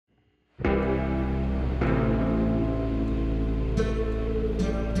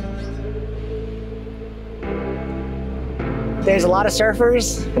There's a lot of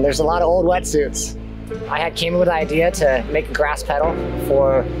surfers and there's a lot of old wetsuits. I came up with the idea to make a grass pedal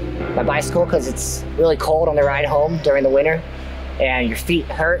for my bicycle because it's really cold on the ride home during the winter, and your feet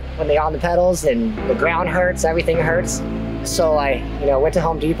hurt when they're on the pedals, and the ground hurts, everything hurts. So I went to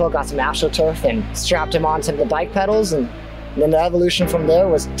Home Depot, got some AstroTurf and strapped them onto the bike pedals, and then the evolution from there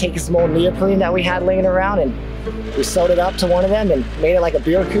was taking some old neoprene that we had laying around, and we sewed it up to one of them and made it like a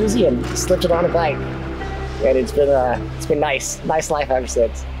beer koozie and slipped it on a bike. And it's been nice life ever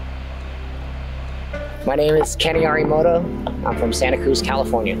since. My name is Kenny Arimoto. I'm from Santa Cruz,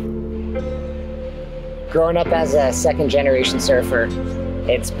 California. Growing up as a second-generation surfer,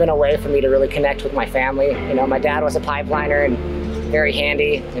 it's been a way for me to really connect with my family. My dad was a pipeliner and very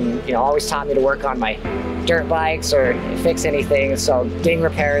handy, and always taught me to work on my dirt bikes or fix anything. So ding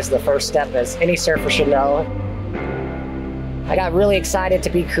repair is the first step, as any surfer should know. I got really excited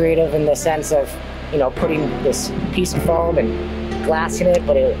to be creative in the sense of putting this piece of foam and glass in it,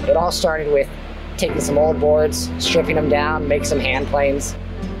 but it all started with taking some old boards, stripping them down, make some hand planes,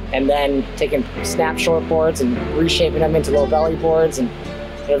 and then taking snap short boards and reshaping them into little belly boards, and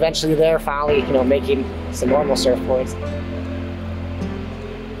eventually finally making some normal surfboards.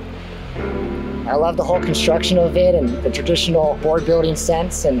 I love the whole construction of it and the traditional board building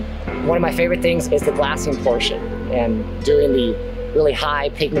sense, and one of my favorite things is the glassing portion and doing the really high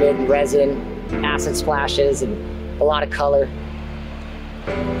pigmented resin, acid splashes, and a lot of color.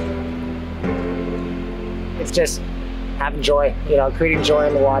 It's just having joy, creating joy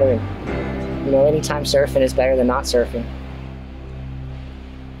in the water, and anytime surfing is better than not surfing.